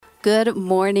Good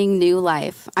morning, New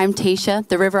Life. I'm Tasha,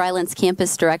 the River Islands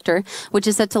Campus Director, which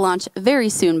is set to launch very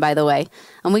soon, by the way.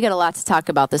 And we got a lot to talk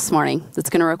about this morning. That's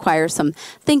going to require some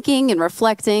thinking and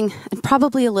reflecting, and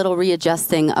probably a little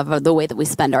readjusting of the way that we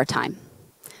spend our time.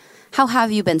 How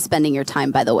have you been spending your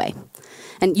time, by the way?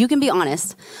 And you can be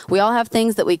honest, we all have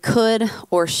things that we could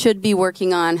or should be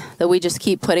working on that we just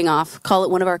keep putting off. Call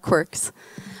it one of our quirks.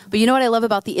 But you know what I love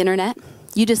about the internet?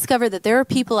 You discover that there are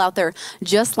people out there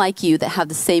just like you that have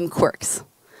the same quirks.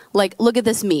 Like, look at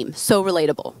this meme, so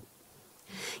relatable.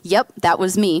 Yep, that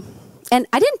was me. And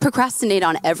I didn't procrastinate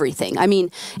on everything. I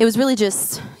mean, it was really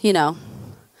just,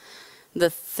 the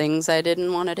things I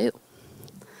didn't want to do.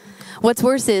 What's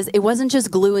worse is, it wasn't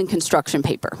just glue and construction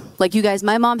paper. Like you guys,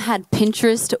 my mom had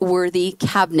Pinterest-worthy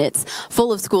cabinets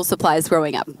full of school supplies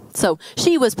growing up. So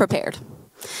she was prepared.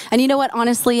 And you know what,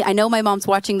 honestly, I know my mom's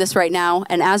watching this right now,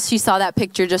 and as she saw that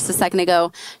picture just a second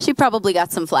ago, she probably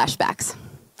got some flashbacks.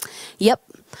 Yep,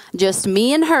 just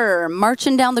me and her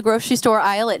marching down the grocery store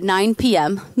aisle at 9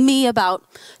 p.m., me about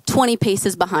 20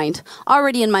 paces behind,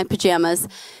 already in my pajamas,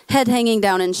 head hanging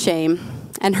down in shame,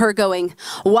 and her going,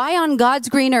 "Why on God's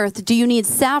green earth do you need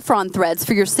saffron threads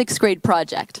for your 6th grade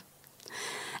project?"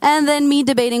 And then me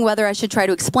debating whether I should try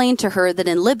to explain to her that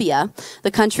in Libya, the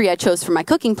country I chose for my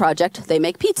cooking project, they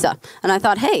make pizza. And I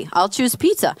thought, hey, I'll choose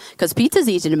pizza, because pizza's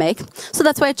easy to make. So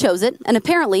that's why I chose it. And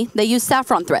apparently, they use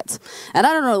saffron threads. And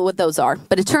I don't know what those are,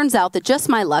 but it turns out that just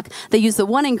my luck, they use the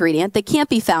one ingredient that can't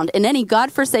be found in any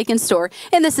godforsaken store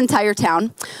in this entire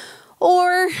town.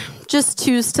 Or just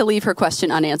choose to leave her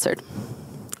question unanswered.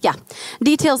 Yeah,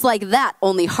 details like that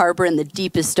only harbor in the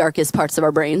deepest, darkest parts of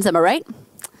our brains, am I right?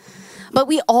 But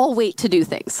we all wait to do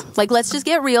things. Like, let's just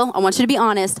get real. I want you to be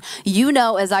honest. You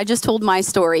know, as I just told my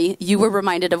story, you were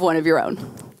reminded of one of your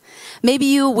own. Maybe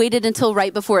you waited until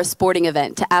right before a sporting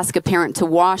event to ask a parent to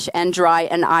wash and dry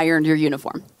and iron your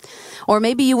uniform. Or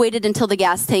maybe you waited until the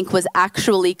gas tank was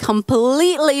actually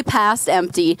completely past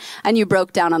empty and you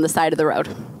broke down on the side of the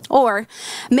road. Or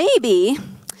maybe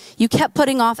you kept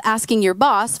putting off asking your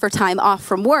boss for time off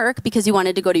from work because you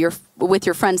wanted to go with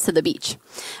your friends to the beach.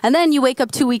 And then you wake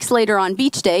up 2 weeks later on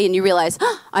beach day and you realize,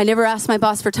 I never asked my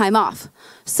boss for time off.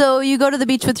 So you go to the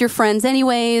beach with your friends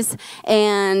anyways,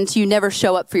 and you never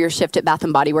show up for your shift at Bath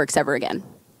 & Body Works ever again.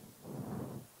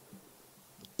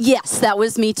 Yes, that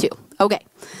was me too. Okay.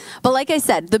 But like I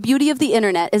said, the beauty of the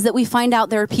internet is that we find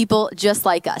out there are people just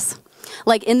like us.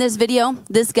 Like in this video,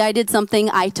 this guy did something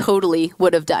I totally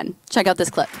would have done. Check out this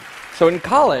clip. So in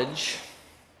college,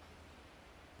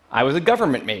 I was a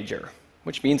government major,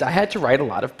 which means I had to write a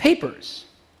lot of papers.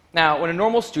 Now, when a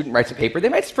normal student writes a paper, they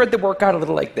might spread the work out a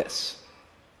little like this.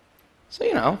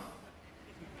 So,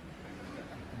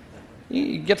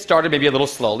 you get started maybe a little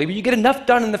slowly, but you get enough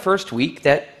done in the first week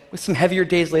that with some heavier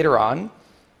days later on,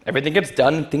 everything gets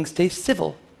done and things stay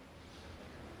civil.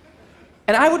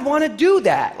 And I would want to do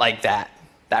that like that.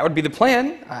 That would be the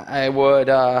plan. I would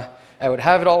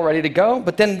have it all ready to go,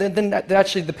 but then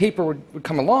actually the paper would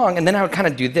come along, and then I would kind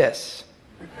of do this.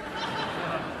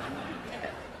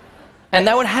 And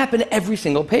that would happen every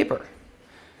single paper.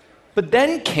 But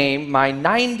then came my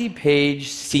 90-page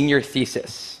senior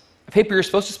thesis, a paper you're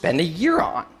supposed to spend a year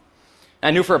on.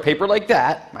 I knew for a paper like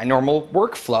that, my normal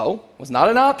workflow was not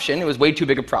an option. It was way too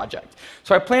big a project.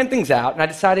 So I planned things out, and I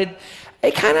decided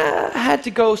it kind of had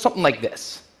to go something like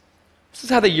this. This is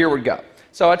how the year would go.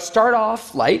 So I'd start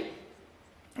off light,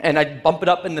 and I'd bump it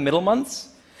up in the middle months.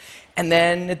 And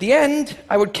then at the end,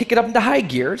 I would kick it up into high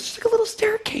gear. It's just like a little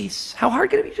staircase. How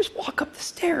hard could it be to just walk up the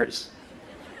stairs?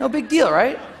 No big deal,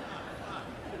 right?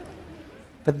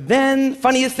 But then,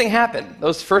 funniest thing happened.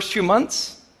 Those first few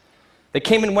months, they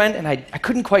came and went, and I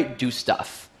couldn't quite do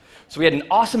stuff. So we had an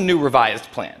awesome new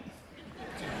revised plan.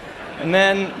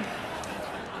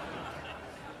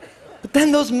 But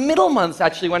then those middle months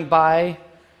actually went by,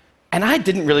 and I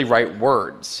didn't really write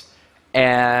words.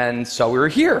 And so we were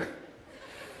here.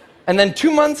 And then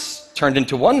 2 months turned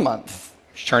into 1 month,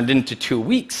 which turned into 2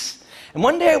 weeks. And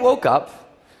one day I woke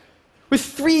up with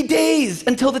 3 days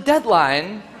until the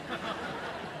deadline,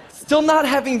 still not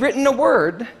having written a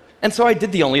word. And so I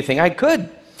did the only thing I could.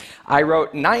 I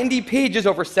wrote 90 pages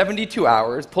over 72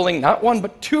 hours, pulling not one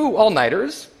but 2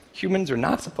 all-nighters. Humans are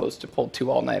not supposed to pull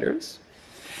 2 all-nighters.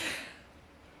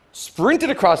 Sprinted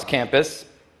across campus,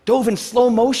 dove in slow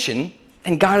motion,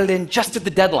 and got it in just at the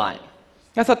deadline.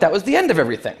 I thought that was the end of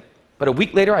everything. But a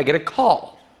week later, I get a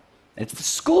call. And it's the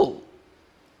school.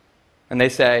 And they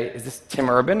say, "Is this Tim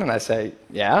Urban?" And I say,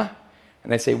 "Yeah."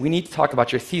 And they say, "We need to talk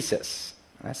about your thesis."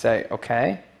 And I say,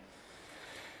 "Okay."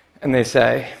 And they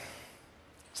say,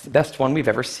 "It's the best one we've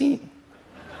ever seen."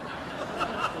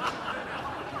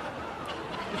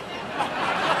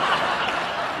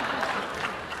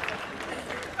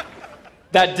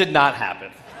 That did not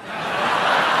happen.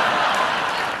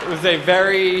 It was a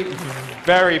very,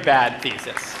 very bad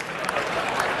thesis.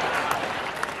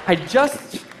 I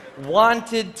just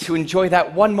wanted to enjoy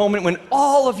that one moment when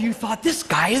all of you thought, this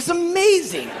guy is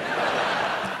amazing.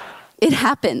 It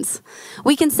happens.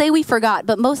 We can say we forgot,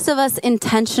 but most of us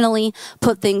intentionally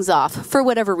put things off for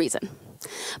whatever reason.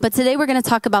 But today we're going to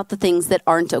talk about the things that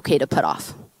aren't okay to put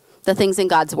off, the things in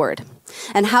God's Word,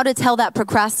 and how to tell that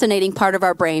procrastinating part of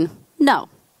our brain, no,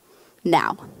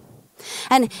 now.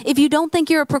 And if you don't think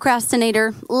you're a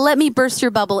procrastinator, let me burst your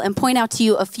bubble and point out to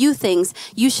you a few things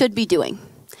you should be doing.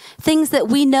 Things that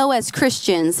we know as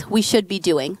Christians we should be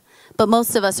doing, but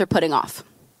most of us are putting off.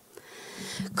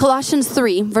 Colossians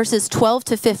 3, verses 12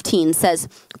 to 15 says,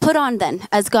 "Put on then,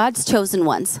 as God's chosen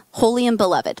ones, holy and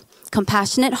beloved,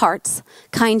 compassionate hearts,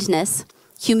 kindness,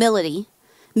 humility,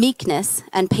 meekness,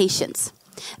 and patience,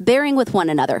 bearing with one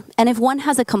another. And if one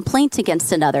has a complaint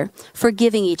against another,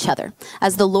 forgiving each other.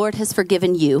 As the Lord has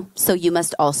forgiven you, so you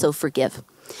must also forgive.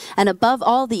 And above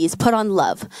all these, put on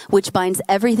love, which binds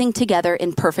everything together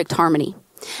in perfect harmony.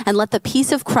 And let the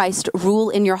peace of Christ rule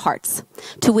in your hearts,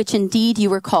 to which indeed you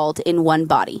were called in one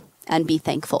body, and be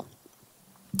thankful."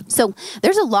 So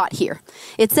there's a lot here.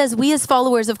 It says we as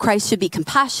followers of Christ should be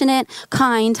compassionate,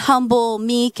 kind, humble,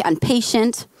 meek, and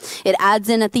patient. It adds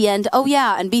in at the end, oh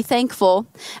yeah, and be thankful.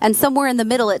 And somewhere in the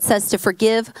middle it says to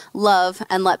forgive, love,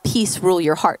 and let peace rule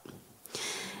your heart.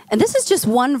 And this is just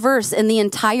one verse in the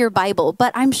entire Bible,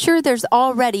 but I'm sure there's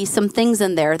already some things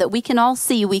in there that we can all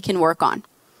see we can work on.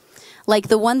 Like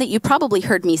the one that you probably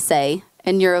heard me say,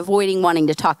 and you're avoiding wanting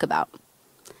to talk about.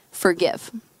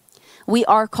 Forgive. We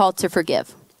are called to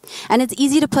forgive. And it's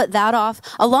easy to put that off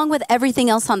along with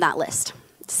everything else on that list.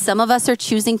 Some of us are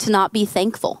choosing to not be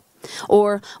thankful,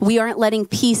 or we aren't letting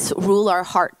peace rule our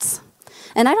hearts.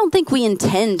 And I don't think we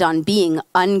intend on being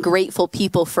ungrateful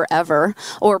people forever,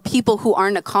 or people who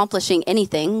aren't accomplishing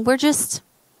anything. We're just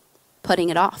putting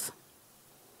it off.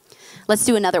 Let's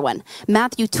do another one.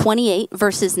 Matthew 28,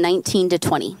 verses 19 to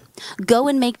 20. "Go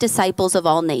and make disciples of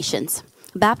all nations,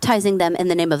 baptizing them in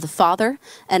the name of the Father,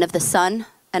 and of the Son,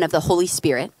 and of the Holy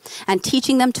Spirit, and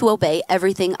teaching them to obey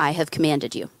everything I have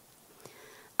commanded you."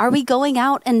 Are we going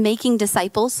out and making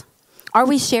disciples? Are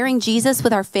we sharing Jesus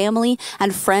with our family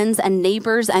and friends and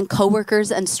neighbors and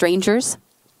coworkers and strangers?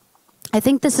 I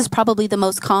think this is probably the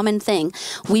most common thing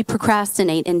we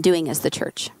procrastinate in doing as the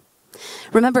church.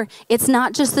 Remember, it's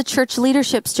not just the church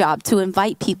leadership's job to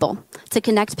invite people, to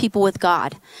connect people with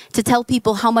God, to tell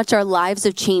people how much our lives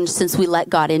have changed since we let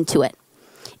God into it.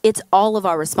 It's all of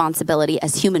our responsibility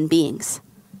as human beings.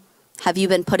 Have you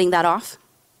been putting that off?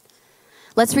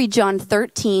 Let's read John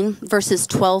 13, verses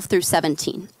 12 through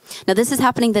 17. Now, this is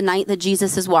happening the night that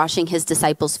Jesus is washing his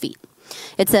disciples' feet.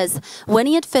 It says, "When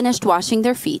he had finished washing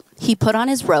their feet, he put on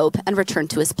his robe and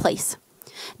returned to his place.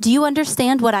 'Do you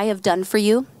understand what I have done for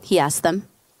you?' he asked them.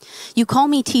 'You call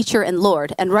me teacher and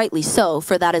Lord, and rightly so,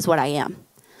 for that is what I am.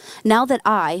 Now that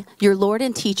I, your Lord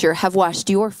and teacher, have washed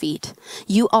your feet,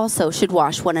 you also should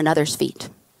wash one another's feet.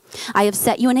 I have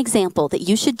set you an example that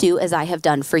you should do as I have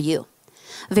done for you.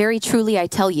 Very truly I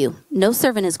tell you, no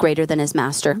servant is greater than his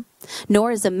master,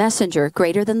 nor is a messenger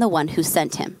greater than the one who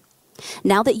sent him.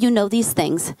 Now that you know these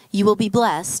things, you will be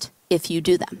blessed if you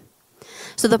do them."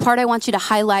 So the part I want you to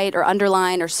highlight or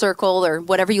underline or circle or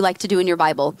whatever you like to do in your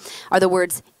Bible are the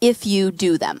words, "if you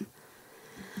do them."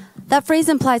 That phrase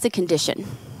implies a condition,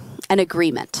 an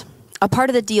agreement, a part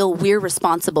of the deal we're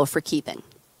responsible for keeping.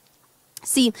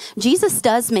 See, Jesus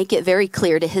does make it very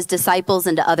clear to his disciples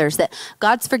and to others that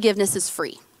God's forgiveness is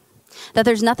free, that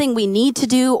there's nothing we need to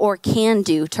do or can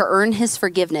do to earn his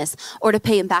forgiveness or to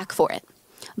pay him back for it.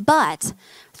 But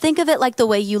think of it like the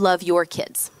way you love your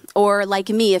kids, or like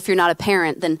me, if you're not a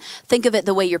parent, then think of it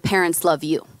the way your parents love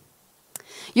you.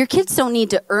 Your kids don't need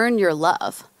to earn your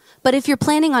love, but if you're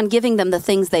planning on giving them the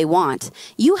things they want,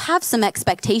 you have some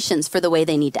expectations for the way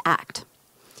they need to act.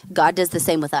 God does the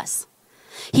same with us.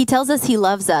 He tells us he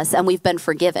loves us and we've been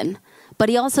forgiven, but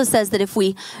he also says that if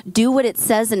we do what it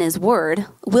says in his word,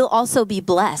 we'll also be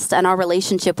blessed and our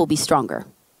relationship will be stronger.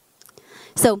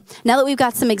 So now that we've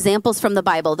got some examples from the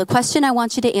Bible, the question I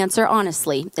want you to answer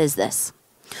honestly is this: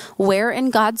 where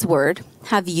in God's word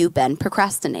have you been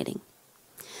procrastinating?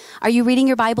 Are you reading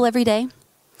your Bible every day?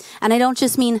 And I don't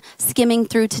just mean skimming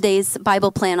through today's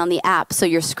Bible plan on the app so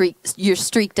your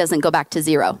streak doesn't go back to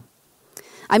zero.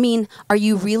 I mean, are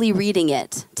you really reading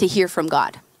it to hear from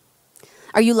God?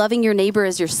 Are you loving your neighbor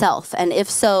as yourself? And if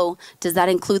so, does that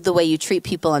include the way you treat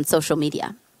people on social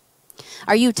media?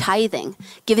 Are you tithing,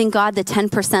 giving God the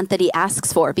 10% that he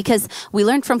asks for? Because we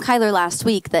learned from Kyler last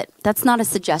week that that's not a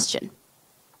suggestion.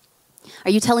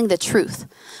 Are you telling the truth?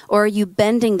 Or are you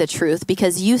bending the truth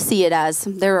because you see it as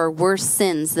there are worse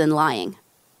sins than lying?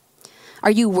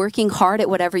 Are you working hard at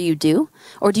whatever you do?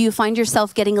 Or do you find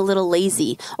yourself getting a little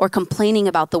lazy or complaining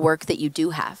about the work that you do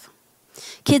have?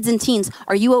 Kids and teens,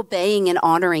 are you obeying and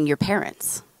honoring your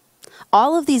parents?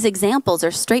 All of these examples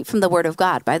are straight from the Word of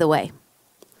God, by the way.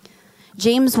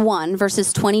 James 1,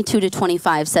 verses 22 to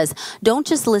 25 says, "Don't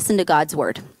just listen to God's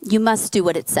word. You must do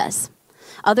what it says.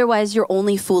 Otherwise, you're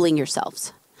only fooling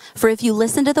yourselves. For if you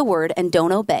listen to the word and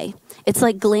don't obey, it's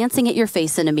like glancing at your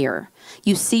face in a mirror.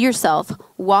 You see yourself,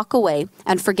 walk away,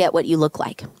 and forget what you look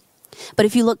like. But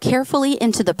if you look carefully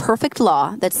into the perfect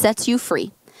law that sets you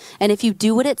free, and if you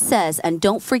do what it says and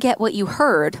don't forget what you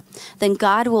heard, then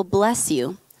God will bless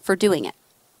you for doing it."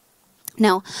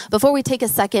 Now, before we take a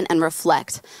second and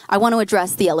reflect, I want to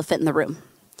address the elephant in the room.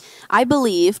 I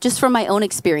believe, just from my own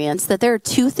experience, that there are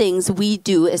two things we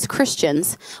do as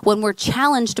Christians when we're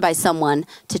challenged by someone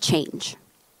to change.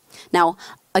 Now,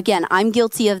 again, I'm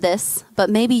guilty of this, but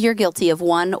maybe you're guilty of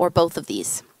one or both of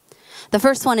these. The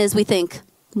first one is we think,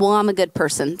 well, I'm a good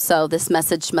person, so this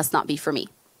message must not be for me.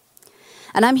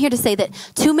 And I'm here to say that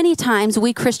too many times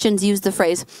we Christians use the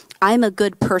phrase, I'm a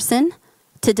good person,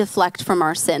 to deflect from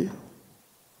our sin.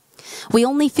 We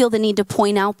only feel the need to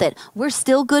point out that we're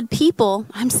still good people,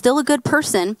 I'm still a good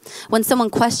person, when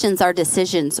someone questions our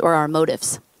decisions or our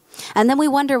motives. And then we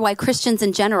wonder why Christians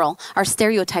in general are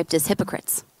stereotyped as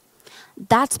hypocrites.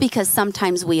 That's because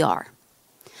sometimes we are.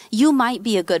 You might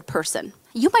be a good person.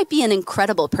 You might be an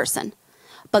incredible person,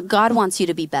 but God wants you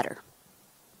to be better.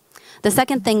 The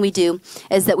second thing we do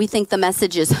is that we think the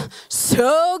message is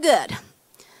so good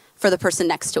for the person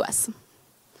next to us.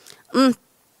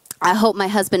 I hope my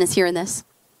husband is hearing this.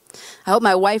 I hope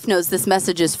my wife knows this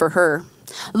message is for her.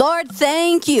 Lord,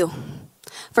 thank you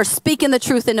for speaking the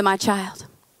truth into my child.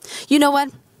 You know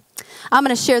what? I'm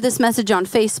going to share this message on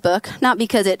Facebook, not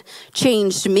because it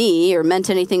changed me or meant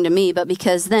anything to me, but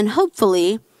because then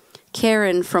hopefully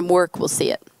Karen from work will see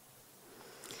it.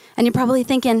 And you're probably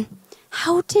thinking,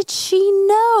 how did she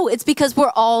know? It's because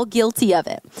we're all guilty of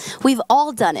it. We've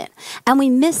all done it. And we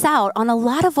miss out on a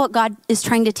lot of what God is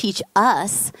trying to teach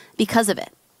us because of it.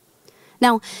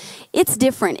 Now, it's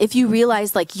different if you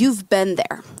realize like you've been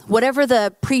there. Whatever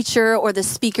the preacher or the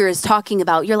speaker is talking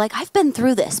about, you're like, I've been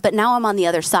through this, but now I'm on the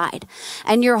other side.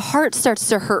 And your heart starts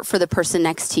to hurt for the person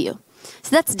next to you.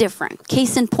 So that's different.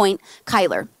 Case in point,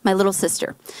 Kyler, my little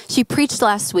sister. She preached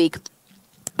last week.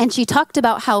 And she talked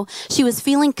about how she was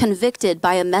feeling convicted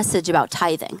by a message about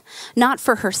tithing, not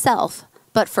for herself,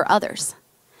 but for others.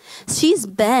 She's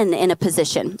been in a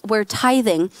position where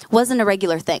tithing wasn't a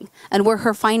regular thing and where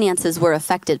her finances were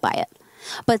affected by it.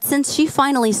 But since she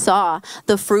finally saw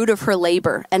the fruit of her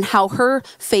labor and how her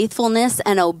faithfulness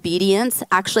and obedience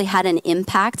actually had an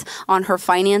impact on her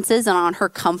finances and on her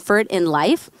comfort in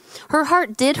life, her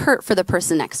heart did hurt for the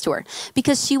person next to her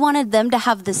because she wanted them to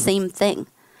have the same thing.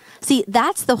 See,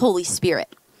 that's the Holy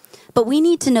Spirit. But we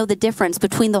need to know the difference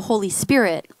between the Holy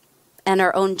Spirit and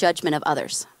our own judgment of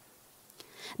others.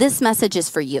 This message is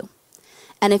for you.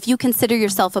 And if you consider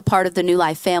yourself a part of the New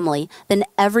Life family, then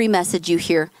every message you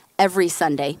hear every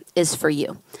Sunday is for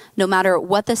you. No matter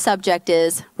what the subject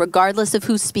is, regardless of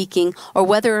who's speaking, or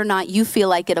whether or not you feel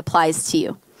like it applies to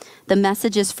you, the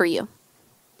message is for you.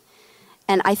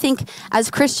 And I think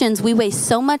as Christians, we waste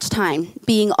so much time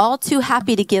being all too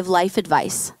happy to give life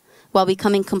advice while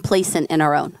becoming complacent in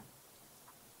our own.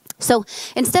 So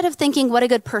instead of thinking what a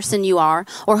good person you are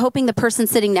or hoping the person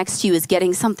sitting next to you is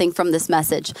getting something from this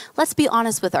message, let's be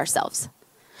honest with ourselves.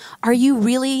 Are you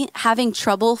really having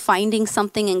trouble finding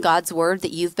something in God's word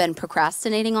that you've been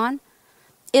procrastinating on?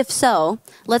 If so,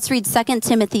 let's read 2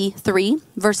 Timothy 3,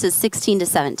 verses 16 to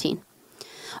 17.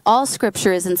 All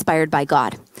scripture is inspired by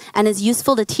God and is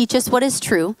useful to teach us what is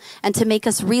true and to make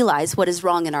us realize what is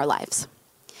wrong in our lives.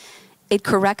 It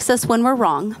corrects us when we're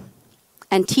wrong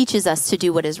and teaches us to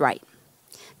do what is right.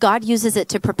 God uses it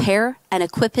to prepare and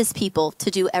equip his people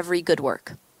to do every good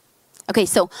work. Okay,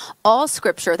 so all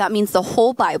scripture, that means the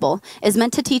whole Bible, is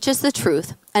meant to teach us the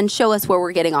truth and show us where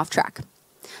we're getting off track.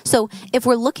 So if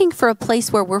we're looking for a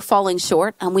place where we're falling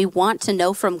short and we want to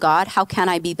know from God, how can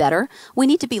I be better? We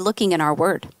need to be looking in our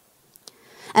word.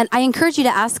 And I encourage you to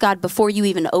ask God before you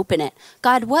even open it,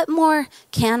 God, what more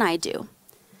can I do?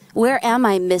 Where am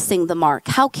I missing the mark?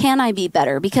 How can I be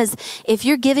better? Because if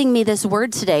you're giving me this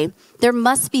word today, there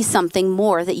must be something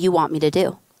more that you want me to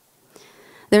do.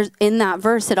 In that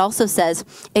verse, it also says,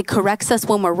 it corrects us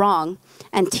when we're wrong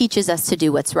and teaches us to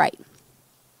do what's right.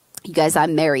 You guys,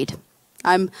 I'm married.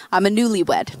 I'm a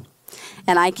newlywed.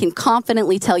 And I can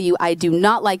confidently tell you I do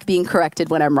not like being corrected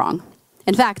when I'm wrong.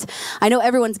 In fact, I know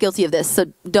everyone's guilty of this, so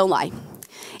don't lie.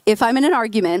 If I'm in an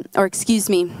argument, or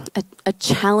a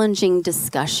challenging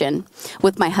discussion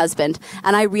with my husband,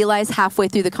 and I realize halfway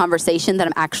through the conversation that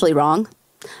I'm actually wrong,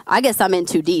 I guess I'm in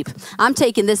too deep. I'm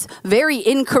taking this very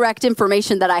incorrect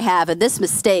information that I have and this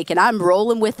mistake, and I'm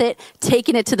rolling with it,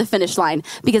 taking it to the finish line,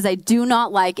 because I do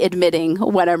not like admitting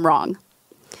when I'm wrong.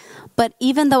 But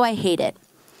even though I hate it,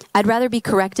 I'd rather be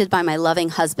corrected by my loving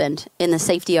husband in the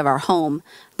safety of our home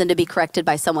than to be corrected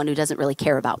by someone who doesn't really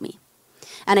care about me.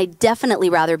 And I'd definitely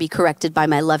rather be corrected by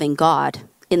my loving God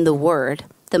in the Word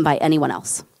than by anyone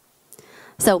else.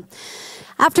 So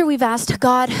after we've asked,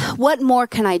 God, what more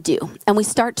can I do? And we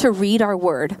start to read our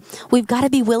Word, we've got to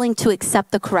be willing to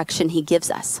accept the correction He gives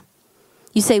us.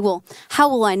 You say, well, how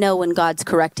will I know when God's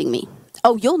correcting me?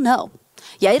 Oh, you'll know.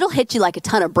 Yeah, it'll hit you like a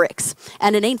ton of bricks,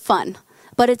 and it ain't fun,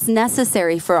 but it's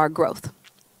necessary for our growth.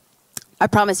 I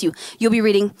promise you, you'll be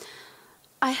reading,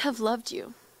 I have loved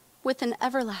you with an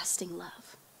everlasting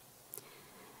love.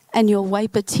 And you'll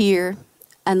wipe a tear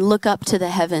and look up to the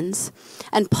heavens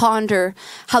and ponder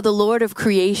how the Lord of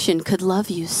creation could love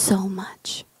you so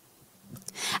much.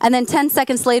 And then 10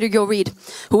 seconds later, you'll read,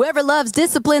 whoever loves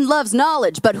discipline loves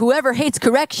knowledge, but whoever hates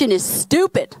correction is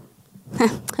stupid.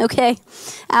 Okay,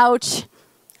 ouch.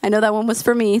 I know that one was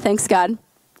for me, thanks God.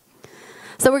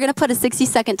 So we're going to put a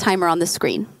 60-second timer on the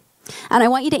screen. And I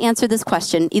want you to answer this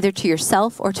question either to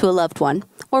yourself or to a loved one,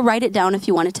 or write it down if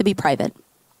you want it to be private.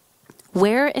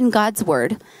 Where in God's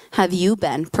Word have you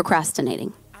been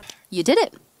procrastinating? You did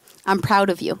it. I'm proud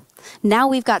of you. Now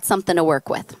we've got something to work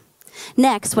with.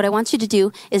 Next, what I want you to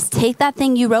do is take that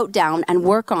thing you wrote down and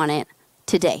work on it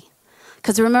today.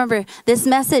 Because remember, this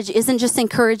message isn't just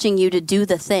encouraging you to do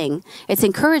the thing. It's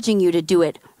encouraging you to do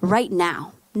it right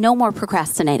now. No more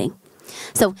procrastinating.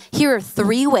 So here are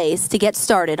 3 ways to get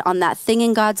started on that thing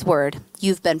in God's Word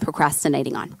you've been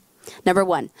procrastinating on. Number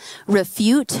 1,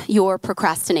 refute your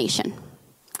procrastination.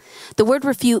 The word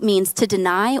refute means to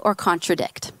deny or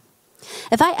contradict.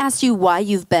 If I asked you why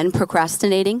you've been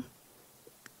procrastinating,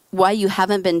 why you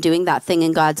haven't been doing that thing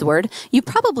in God's Word, you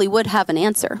probably would have an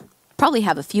answer, probably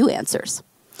have a few answers.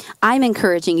 I'm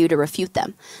encouraging you to refute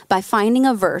them by finding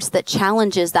a verse that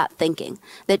challenges that thinking,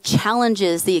 that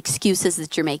challenges the excuses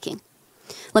that you're making.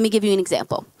 Let me give you an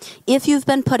example. If you've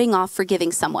been putting off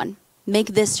forgiving someone, make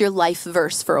this your life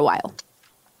verse for a while.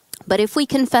 But if we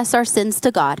confess our sins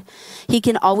to God, He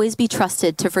can always be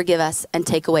trusted to forgive us and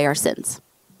take away our sins.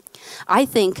 I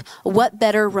think what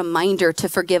better reminder to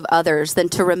forgive others than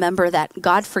to remember that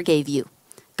God forgave you.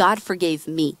 God forgave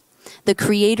me. The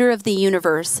creator of the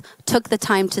universe took the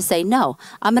time to say, no,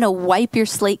 I'm going to wipe your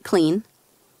slate clean.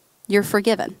 You're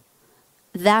forgiven.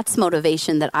 That's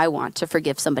motivation that I want to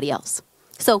forgive somebody else.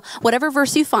 So whatever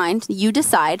verse you find, you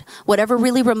decide, whatever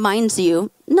really reminds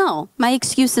you, no, my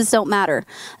excuses don't matter.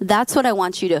 That's what I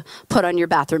want you to put on your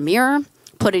bathroom mirror,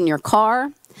 put in your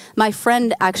car. My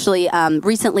friend actually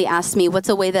recently asked me, what's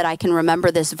a way that I can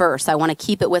remember this verse? I want to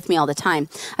keep it with me all the time.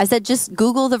 I said, just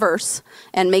Google the verse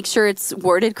and make sure it's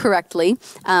worded correctly.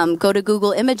 Go to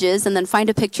Google Images and then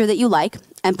find a picture that you like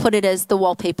and put it as the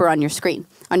wallpaper on your screen,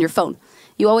 on your phone.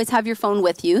 You always have your phone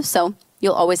with you, so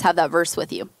you'll always have that verse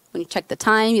with you. When you check the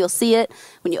time, you'll see it.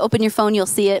 When you open your phone, you'll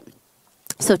see it.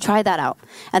 So try that out.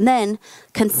 And then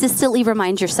consistently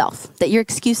remind yourself that your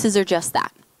excuses are just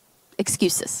that,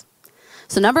 excuses.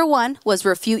 So number 1 was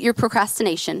refute your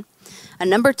procrastination. And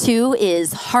number 2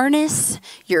 is harness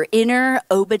your inner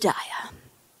Obadiah.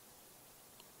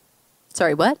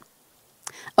 Sorry, what?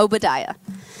 Obadiah.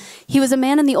 He was a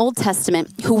man in the Old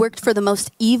Testament who worked for the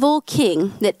most evil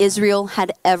king that Israel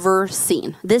had ever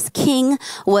seen. This king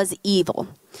was evil.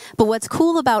 But what's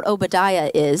cool about Obadiah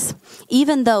is,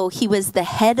 even though he was the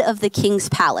head of the king's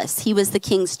palace, he was the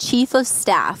king's chief of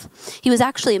staff, he was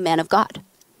actually a man of God.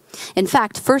 In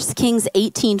fact, 1 Kings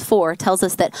 18:4 tells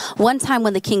us that one time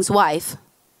when the king's wife,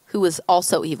 who was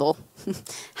also evil,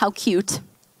 how cute,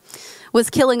 was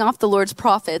killing off the Lord's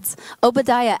prophets,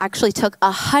 Obadiah actually took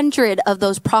 100 of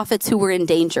those prophets who were in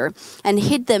danger and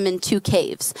hid them in 2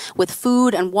 caves with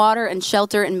food and water and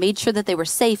shelter and made sure that they were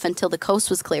safe until the coast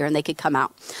was clear and they could come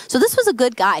out. So this was a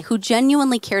good guy who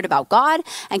genuinely cared about God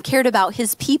and cared about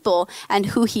his people and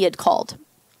who he had called.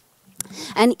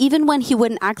 And even when he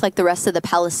wouldn't act like the rest of the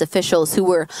palace officials who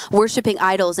were worshiping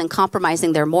idols and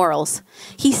compromising their morals,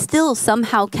 he still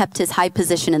somehow kept his high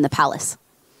position in the palace.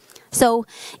 So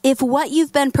if what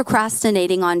you've been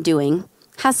procrastinating on doing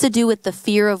has to do with the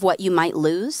fear of what you might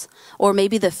lose, or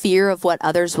maybe the fear of what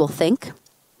others will think,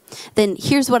 then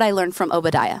here's what I learned from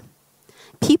Obadiah.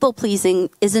 People-pleasing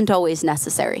isn't always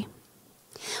necessary.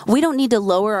 We don't need to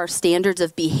lower our standards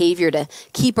of behavior to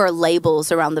keep our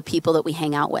labels around the people that we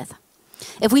hang out with.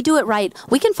 If we do it right,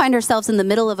 we can find ourselves in the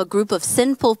middle of a group of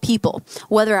sinful people,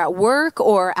 whether at work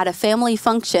or at a family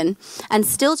function, and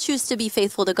still choose to be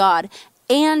faithful to God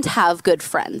and have good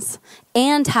friends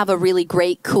and have a really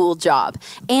great, cool job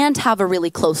and have a really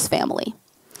close family.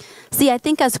 See, I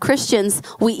think as Christians,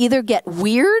 we either get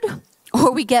weird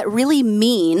or we get really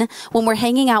mean when we're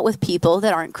hanging out with people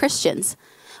that aren't Christians.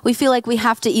 We feel like we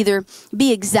have to either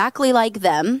be exactly like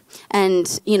them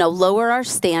and, lower our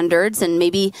standards and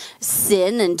maybe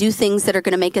sin and do things that are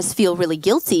going to make us feel really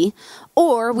guilty,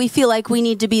 or we feel like we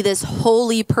need to be this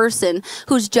holy person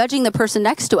who's judging the person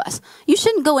next to us. You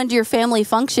shouldn't go into your family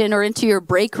function or into your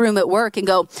break room at work and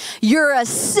go, "You're a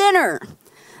sinner."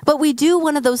 But we do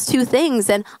one of those two things,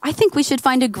 and I think we should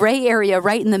find a gray area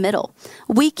right in the middle.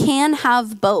 We can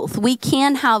have both. We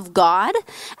can have God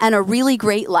and a really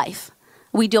great life.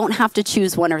 We don't have to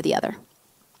choose one or the other.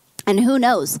 And who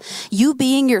knows, you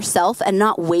being yourself and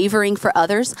not wavering for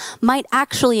others might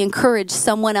actually encourage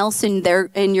someone else in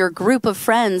your group of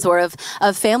friends or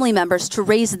of family members to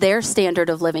raise their standard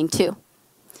of living too.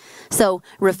 So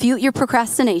refute your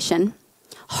procrastination,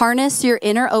 harness your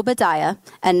inner Obadiah,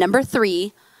 and number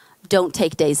 3, don't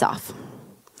take days off.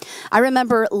 I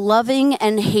remember loving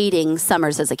and hating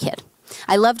summers as a kid.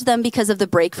 I loved them because of the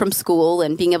break from school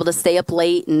and being able to stay up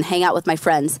late and hang out with my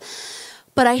friends.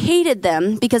 But I hated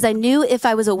them because I knew if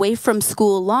I was away from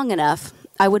school long enough,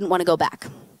 I wouldn't want to go back.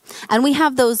 And we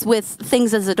have those with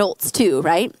things as adults too,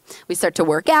 right? We start to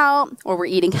work out, or we're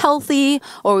eating healthy,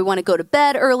 or we want to go to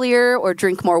bed earlier or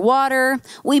drink more water.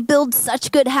 We build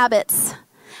such good habits.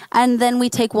 And then we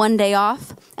take one day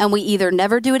off, and we either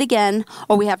never do it again,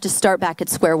 or we have to start back at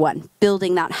square one,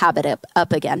 building that habit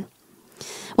up again.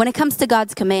 When it comes to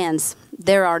God's commands,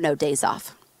 there are no days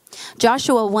off.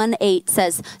 Joshua 1:8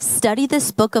 says, "Study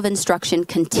this book of instruction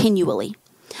continually.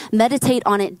 Meditate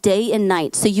on it day and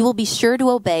night, so you will be sure to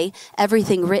obey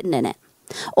everything written in it.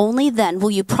 Only then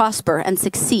will you prosper and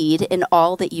succeed in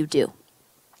all that you do."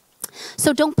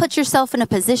 So don't put yourself in a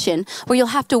position where you'll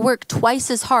have to work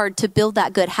twice as hard to build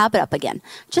that good habit up again.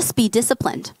 Just be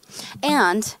disciplined.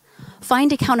 And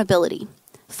find accountability.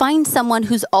 Find someone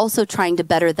who's also trying to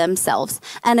better themselves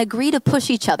and agree to push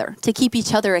each other, to keep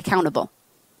each other accountable.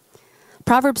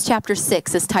 Proverbs chapter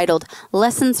 6 is titled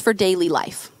Lessons for Daily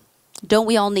Life. Don't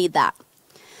we all need that?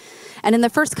 And in the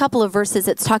first couple of verses,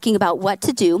 it's talking about what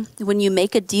to do when you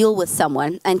make a deal with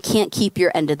someone and can't keep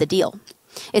your end of the deal.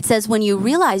 It says when you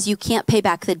realize you can't pay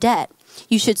back the debt,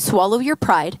 you should swallow your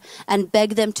pride and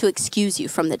beg them to excuse you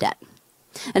from the debt.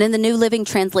 And in the New Living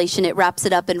Translation, it wraps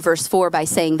it up in verse 4 by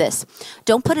saying this: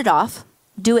 don't put it off,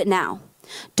 do it now.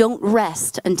 Don't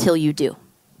rest until you do.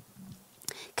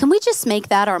 Can we just make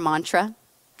that our mantra?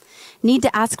 Need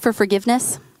to ask for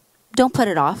forgiveness? Don't put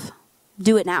it off,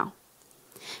 do it now.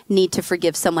 Need to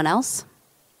forgive someone else?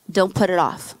 Don't put it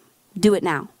off, do it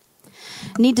now.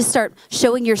 Need to start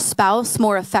showing your spouse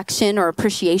more affection or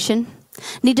appreciation?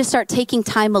 Need to start taking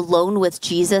time alone with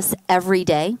Jesus every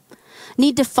day?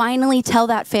 Need to finally tell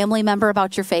that family member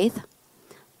about your faith?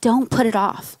 Don't put it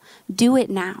off. Do it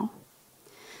now.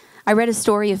 I read a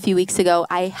story a few weeks ago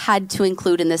I had to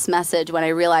include in this message when I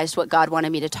realized what God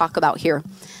wanted me to talk about here.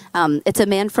 It's a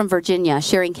man from Virginia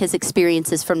sharing his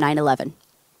experiences from 9/11.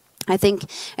 I think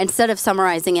instead of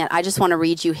summarizing it, I just want to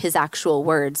read you his actual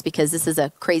words because this is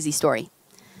a crazy story.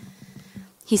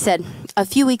 He said, "A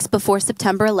few weeks before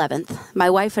September 11th, my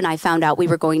wife and I found out we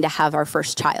were going to have our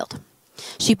first child.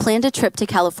 She planned a trip to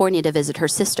California to visit her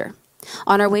sister.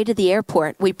 On our way to the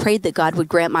airport, we prayed that God would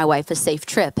grant my wife a safe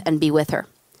trip and be with her.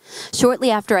 Shortly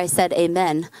after I said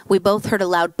amen, we both heard a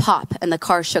loud pop and the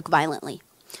car shook violently.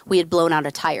 We had blown out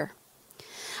a tire.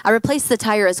 I replaced the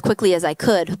tire as quickly as I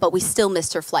could, but we still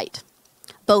missed her flight.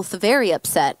 Both very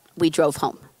upset, we drove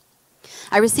home.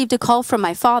 I received a call from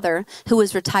my father, who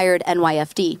was retired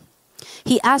NYFD.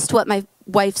 He asked what my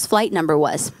wife's flight number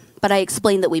was, but I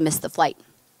explained that we missed the flight.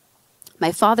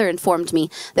 My father informed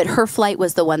me that her flight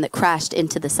was the one that crashed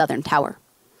into the Southern Tower.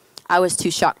 I was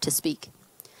too shocked to speak.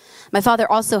 My father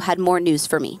also had more news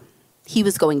for me. He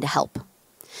was going to help.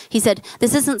 He said,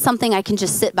 "This isn't something I can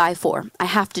just sit by for. I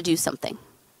have to do something."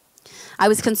 I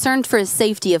was concerned for his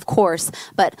safety, of course,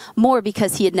 but more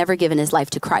because he had never given his life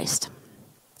to Christ.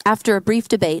 After a brief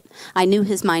debate, I knew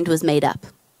his mind was made up.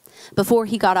 Before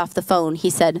he got off the phone, he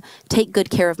said, "Take good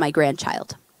care of my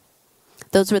grandchild."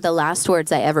 Those were the last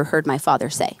words I ever heard my father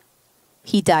say.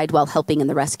 He died while helping in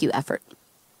the rescue effort.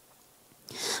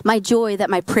 My joy that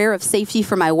my prayer of safety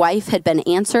for my wife had been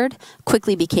answered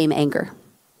quickly became anger.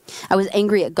 I was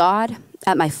angry at God,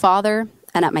 at my father,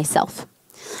 and at myself.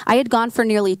 I had gone for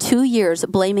nearly 2 years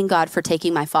blaming God for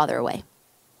taking my father away.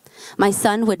 My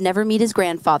son would never meet his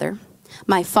grandfather.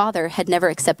 My father had never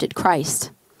accepted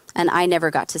Christ, and I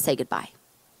never got to say goodbye.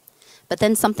 But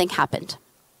then something happened.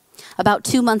 About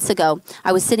 2 months ago,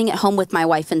 I was sitting at home with my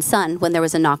wife and son when there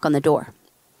was a knock on the door.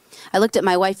 I looked at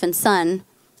my wife and son,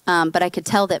 but I could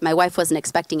tell that my wife wasn't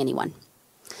expecting anyone.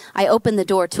 I opened the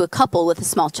door to a couple with a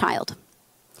small child.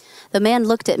 The man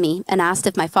looked at me and asked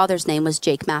if my father's name was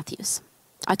Jake Matthews.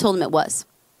 I told him it was.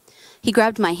 He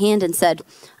grabbed my hand and said,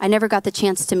 "I never got the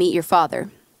chance to meet your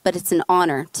father, but it's an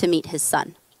honor to meet his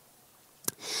son."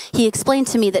 He explained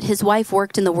to me that his wife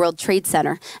worked in the World Trade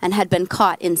Center and had been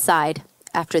caught inside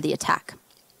after the attack.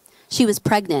 She was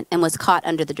pregnant and was caught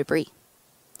under the debris.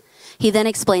 He then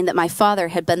explained that my father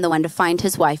had been the one to find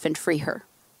his wife and free her.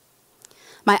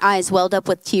 My eyes welled up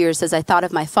with tears as I thought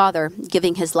of my father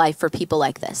giving his life for people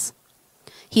like this.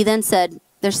 He then said,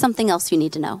 "There's something else you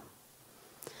need to know."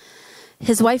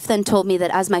 His wife then told me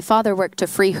that as my father worked to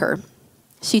free her,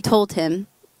 she told him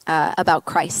about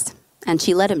Christ, and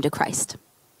she led him to Christ.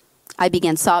 I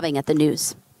began sobbing at the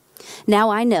news. Now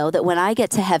I know that when I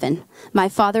get to heaven, my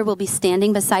father will be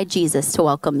standing beside Jesus to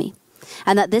welcome me,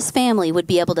 and that this family would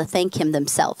be able to thank him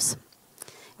themselves.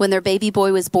 When their baby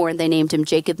boy was born, they named him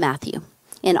Jacob Matthew,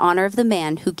 in honor of the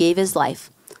man who gave his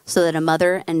life so that a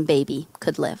mother and baby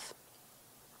could live.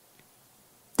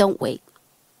 Don't wait.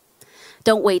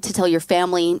 Don't wait to tell your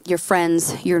family, your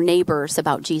friends, your neighbors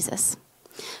about Jesus.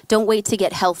 Don't wait to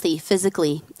get healthy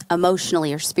physically,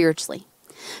 emotionally, or spiritually.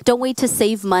 Don't wait to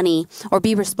save money or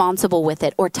be responsible with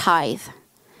it or tithe.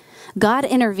 God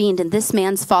intervened in this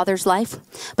man's father's life,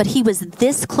 but he was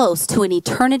this close to an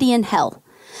eternity in hell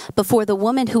before the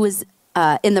woman who was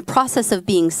in the process of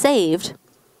being saved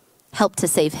helped to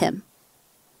save him.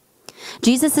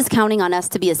 Jesus is counting on us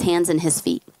to be his hands and his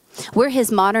feet. We're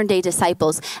his modern day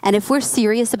disciples, and if we're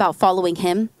serious about following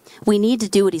him, we need to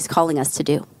do what he's calling us to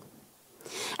do.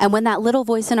 And when that little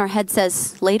voice in our head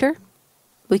says later,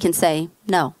 we can say,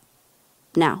 no,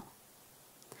 now.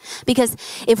 Because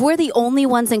if we're the only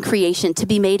ones in creation to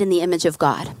be made in the image of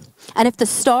God, and if the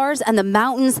stars and the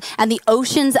mountains and the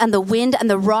oceans and the wind and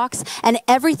the rocks and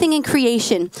everything in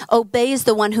creation obeys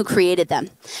the one who created them,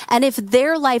 and if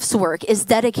their life's work is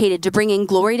dedicated to bringing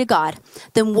glory to God,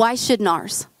 then why shouldn't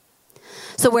ours?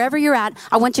 So wherever you're at,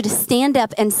 I want you to stand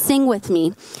up and sing with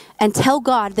me and tell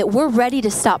God that we're ready to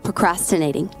stop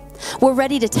procrastinating. We're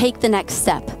ready to take the next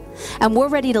step. And we're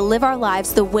ready to live our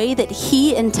lives the way that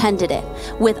he intended it,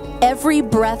 with every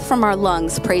breath from our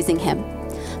lungs praising him.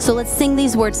 So let's sing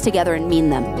these words together and mean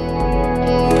them.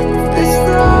 The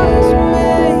stars were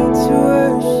made to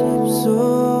worship,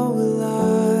 so will I.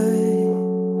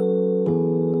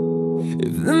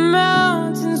 If the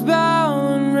mountains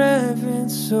bow in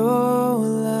reverence, so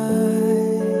will I.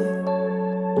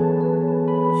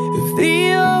 If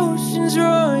the oceans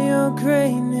roar your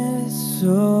greatness,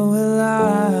 so will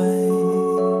I.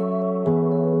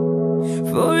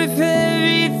 For if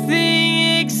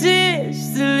everything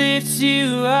exists to lift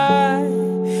you high,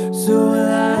 so will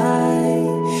I.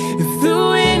 If the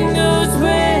wind goes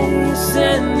where you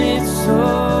send it, so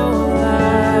will I.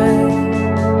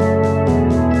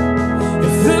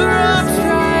 If the rocks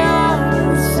cry out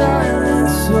in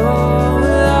silence, so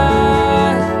will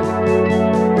I.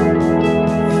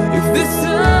 If the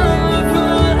sun will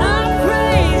put our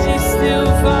praise, you still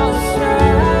fall short.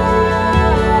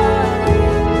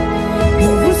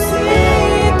 And we'll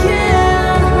sing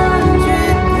again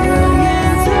 100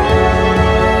 billion times.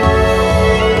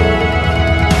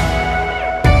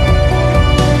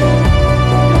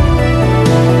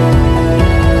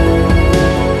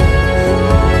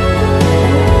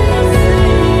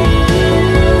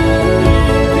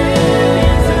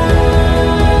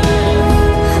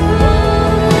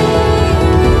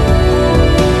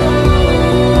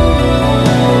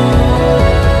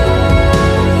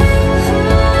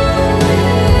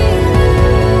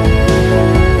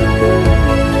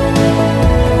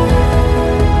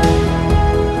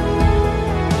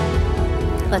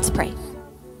 Let's pray.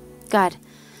 God,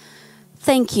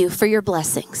 thank you for your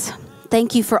blessings.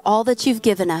 Thank you for all that you've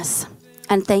given us.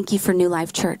 And thank you for New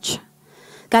Life Church.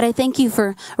 God, I thank you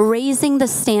for raising the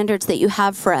standards that you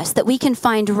have for us, that we can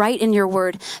find right in your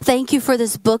word. Thank you for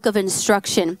this book of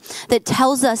instruction that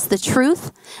tells us the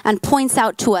truth and points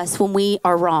out to us when we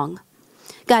are wrong.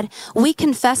 God, we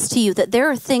confess to you that there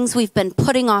are things we've been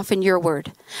putting off in your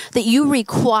word, that you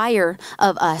require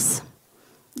of us.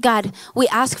 God, we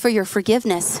ask for your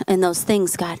forgiveness in those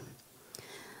things, God.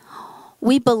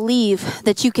 We believe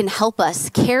that you can help us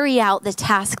carry out the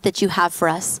task that you have for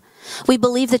us. We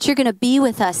believe that you're going to be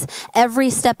with us every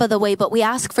step of the way, but we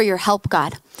ask for your help,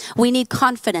 God. We need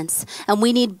confidence and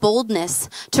we need boldness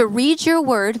to read your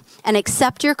word and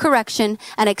accept your correction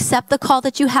and accept the call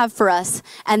that you have for us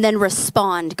and then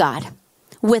respond, God,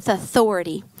 with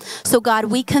authority. So God,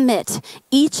 we commit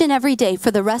each and every day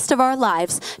for the rest of our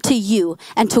lives to you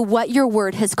and to what your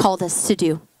word has called us to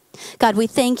do. God, we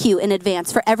thank you in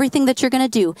advance for everything that you're going to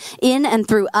do in and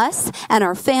through us and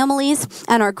our families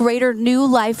and our greater New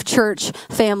Life Church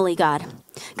family, God.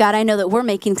 God, I know that we're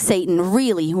making Satan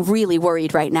really, really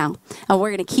worried right now, and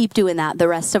we're going to keep doing that the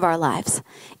rest of our lives.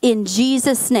 In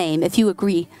Jesus' name, if you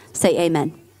agree, say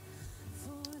amen.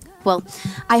 Well,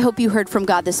 I hope you heard from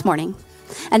God this morning.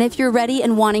 And if you're ready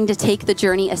and wanting to take the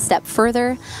journey a step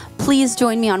further, please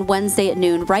join me on Wednesday at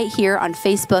noon right here on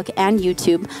Facebook and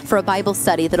YouTube for a Bible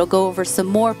study that'll go over some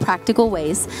more practical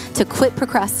ways to quit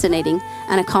procrastinating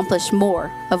and accomplish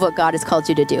more of what God has called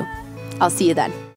you to do. I'll see you then.